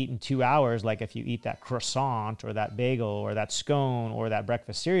ready to eat in 2 hours. Like if you eat that croissant or that bagel or that scone or that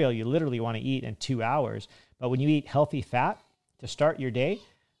breakfast cereal, you literally want to eat in 2 hours. But when you eat healthy fat to start your day,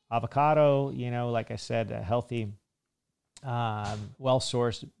 avocado, like I said, a healthy,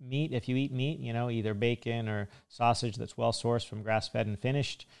 well-sourced meat. If you eat meat, either bacon or sausage that's well-sourced from grass-fed and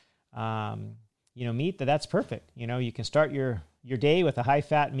finished, meat, that's perfect. You can start your day with a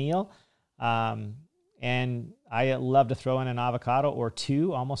high-fat meal. And I love to throw in an avocado or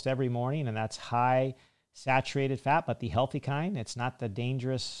 2 almost every morning, and that's high saturated fat, but the healthy kind. It's not the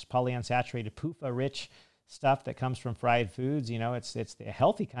dangerous polyunsaturated PUFA-rich stuff that comes from fried foods. It's the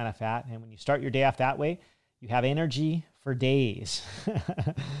healthy kind of fat. And when you start your day off that way, you have energy for days.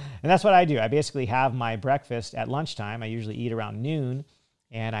 And that's what I do. I basically have my breakfast at lunchtime. I usually eat around noon,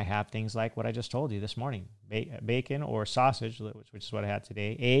 and I have things like what I just told you this morning, bacon or sausage, which is what I had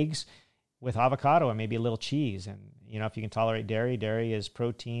today, eggs with avocado and maybe a little cheese. And, if you can tolerate dairy is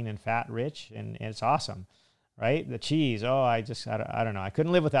protein and fat rich, and it's awesome, right? The cheese, I don't know. I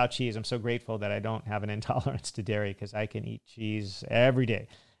couldn't live without cheese. I'm so grateful that I don't have an intolerance to dairy because I can eat cheese every day.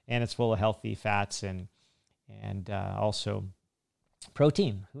 And it's full of healthy fats and also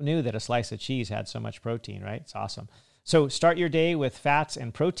protein. Who knew that a slice of cheese had so much protein, right? It's awesome. So start your day with fats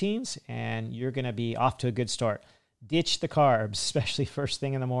and proteins, and you're going to be off to a good start. Ditch the carbs, especially first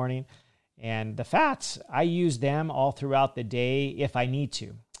thing in the morning. And the fats, I use them all throughout the day if I need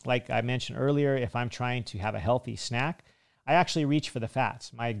to. Like I mentioned earlier, if I'm trying to have a healthy snack, I actually reach for the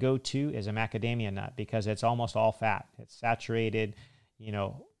fats. My go-to is a macadamia nut because it's almost all fat. It's saturated,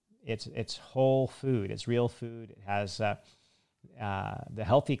 it's whole food. It's real food. It has the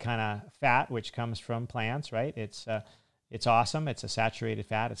healthy kind of fat, which comes from plants, right? It's awesome. It's a saturated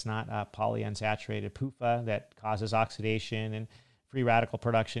fat. It's not a polyunsaturated PUFA that causes oxidation and free radical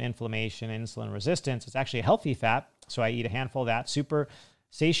production, inflammation, insulin resistance. It's actually a healthy fat. So I eat a handful of that, super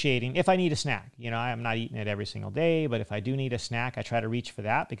satiating. If I need a snack, I'm not eating it every single day, but if I do need a snack, I try to reach for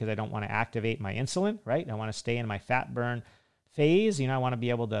that because I don't want to activate my insulin, right? I want to stay in my fat burn phase. I want to be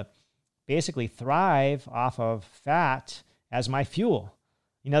able to basically thrive off of fat as my fuel.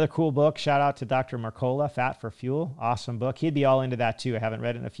 Another cool book, shout out to Dr. Mercola, Fat for Fuel. Awesome book. He'd be all into that too. I haven't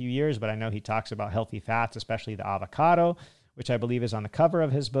read it in a few years, but I know he talks about healthy fats, especially the avocado, which I believe is on the cover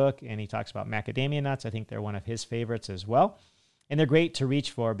of his book. And he talks about macadamia nuts. I think they're one of his favorites as well. And they're great to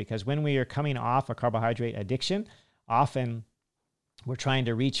reach for because when we are coming off a carbohydrate addiction, often we're trying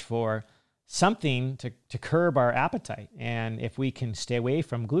to reach for something to curb our appetite. And if we can stay away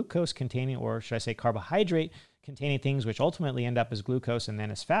from glucose containing, or should I say carbohydrate containing things, which ultimately end up as glucose and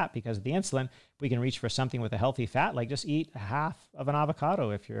then as fat because of the insulin, we can reach for something with a healthy fat, like just eat half of an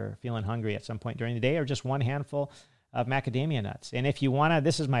avocado if you're feeling hungry at some point during the day, or just one handful of macadamia nuts. And if you want to,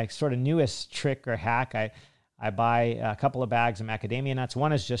 this is my sort of newest trick or hack. I buy a couple of bags of macadamia nuts.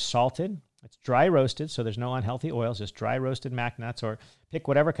 One is just salted. It's dry roasted, so there's no unhealthy oils, just dry roasted mac nuts, or pick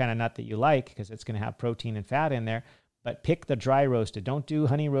whatever kind of nut that you like because it's going to have protein and fat in there. But pick the dry roasted. Don't do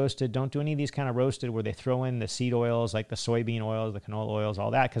honey roasted. Don't do any of these kind of roasted where they throw in the seed oils like the soybean oils, the canola oils,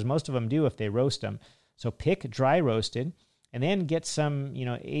 all that, because most of them do if they roast them. So pick dry roasted. And then get some,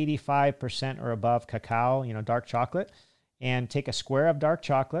 85% or above cacao, dark chocolate, and take a square of dark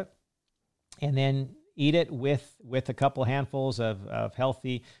chocolate and then eat it with a couple handfuls of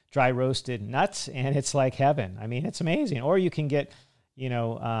healthy dry roasted nuts. And it's like heaven. I mean, it's amazing. Or you can get,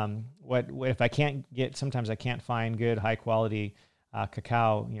 what if I can't get, sometimes I can't find good high quality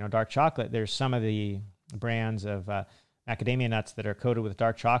cacao, dark chocolate. There's some of the brands of macadamia nuts that are coated with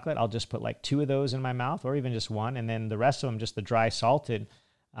dark chocolate, I'll just put like 2 of those in my mouth, or even just 1, and then the rest of them just the dry salted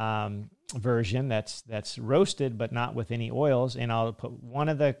version that's roasted but not with any oils. And I'll put 1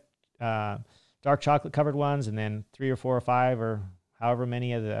 of the dark chocolate covered ones, and then 3 or 4 or 5 or however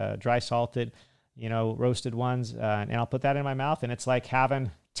many of the dry salted, roasted ones, and I'll put that in my mouth, and it's like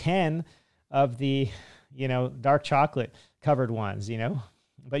having 10 of the dark chocolate covered ones,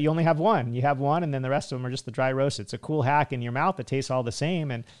 but you only have 1. You have 1, and then the rest of them are just the dry roast. It's a cool hack in your mouth. It tastes all the same.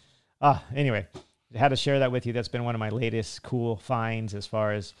 And anyway, I had to share that with you. That's been one of my latest cool finds as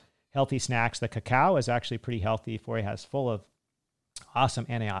far as healthy snacks. The cacao is actually pretty healthy for you. It's full of awesome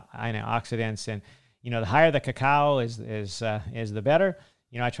antioxidants. And, the higher the cacao is the better.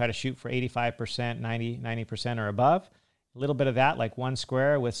 I try to shoot for 85%, 90% or above. A little bit of that, like 1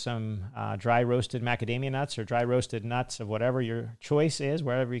 square with some dry roasted macadamia nuts or dry roasted nuts of whatever your choice is,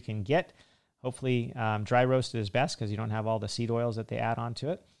 wherever you can get. Hopefully dry roasted is best because you don't have all the seed oils that they add onto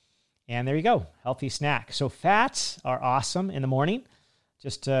it. And there you go, healthy snack. So fats are awesome in the morning,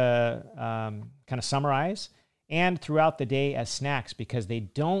 just to kind of summarize, and throughout the day as snacks, because they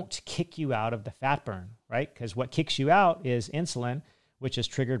don't kick you out of the fat burn, right? Because what kicks you out is insulin, which is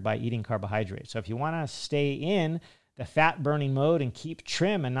triggered by eating carbohydrates. So if you want to stay in the fat burning mode and keep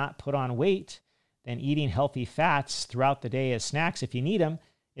trim and not put on weight, then eating healthy fats throughout the day as snacks, if you need them,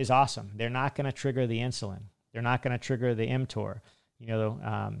 is awesome. They're not going to trigger the insulin. They're not going to trigger the mTOR.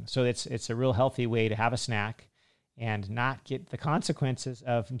 So it's a real healthy way to have a snack and not get the consequences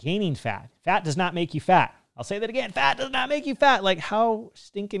of gaining fat. Fat does not make you fat. I'll say that again. Fat does not make you fat. Like, how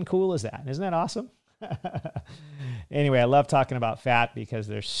stinking cool is that? Isn't that awesome? Anyway, I love talking about fat because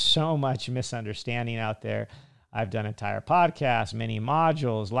there's so much misunderstanding out there. I've done entire podcasts, many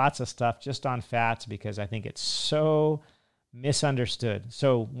modules, lots of stuff just on fats because I think it's so misunderstood.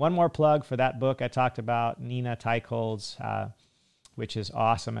 So one more plug for that book I talked about, Nina Teicholz's, which is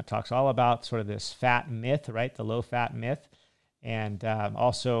awesome. It talks all about sort of this fat myth, right? The low-fat myth. And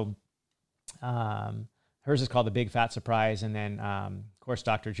also hers is called The Big Fat Surprise. And then, of course,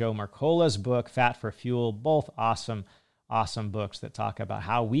 Dr. Joe Mercola's book, Fat for Fuel, both awesome books that talk about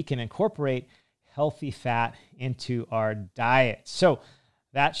how we can incorporate healthy fat into our diet. So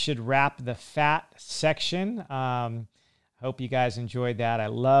that should wrap the fat section. Hope you guys enjoyed that. I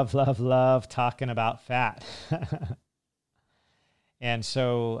love talking about fat. And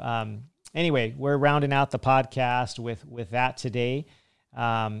so anyway, we're rounding out the podcast with that today.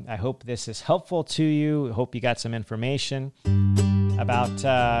 I hope this is helpful to you. I hope you got some information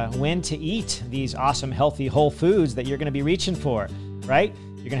about when to eat these awesome, healthy, whole foods that you're going to be reaching for, right?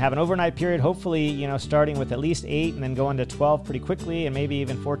 You're going to have an overnight period, hopefully, starting with at least 8 and then going to 12 pretty quickly, and maybe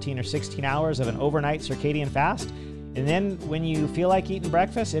even 14 or 16 hours of an overnight circadian fast. And then when you feel like eating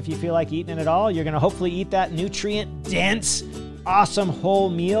breakfast, if you feel like eating it at all, you're going to hopefully eat that nutrient-dense, awesome whole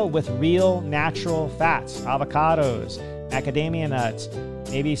meal with real natural fats, avocados, macadamia nuts,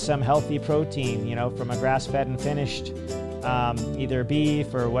 maybe some healthy protein, from a grass-fed and finished, either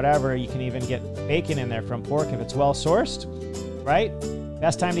beef or whatever. You can even get bacon in there from pork if it's well-sourced, right?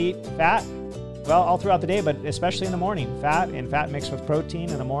 Best time to eat fat? Well, all throughout the day, but especially in the morning. Fat and fat mixed with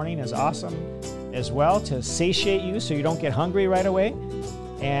protein in the morning is awesome as well to satiate you so you don't get hungry right away.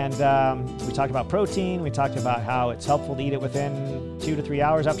 And we talked about protein. We talked about how it's helpful to eat it within 2 to 3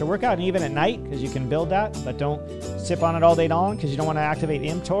 hours after workout, and even at night, because you can build that, but don't sip on it all day long because you don't want to activate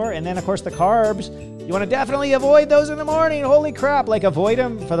mTOR. And then, of course, the carbs, you want to definitely avoid those in the morning. Holy crap, avoid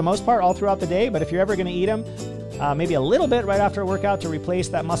them for the most part all throughout the day. But if you're ever going to eat them, maybe a little bit right after a workout to replace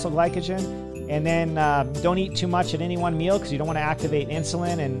that muscle glycogen. And then don't eat too much at any one meal because you don't want to activate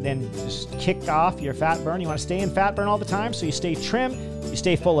insulin and then just kick off your fat burn. You want to stay in fat burn all the time so you stay trim, you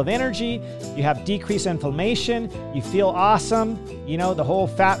stay full of energy, you have decreased inflammation, you feel awesome. The whole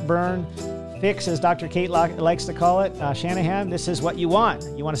fat burn fix, as Dr. Kate likes to call it, Shanahan, this is what you want.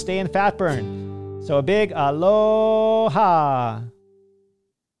 You want to stay in fat burn. So a big aloha.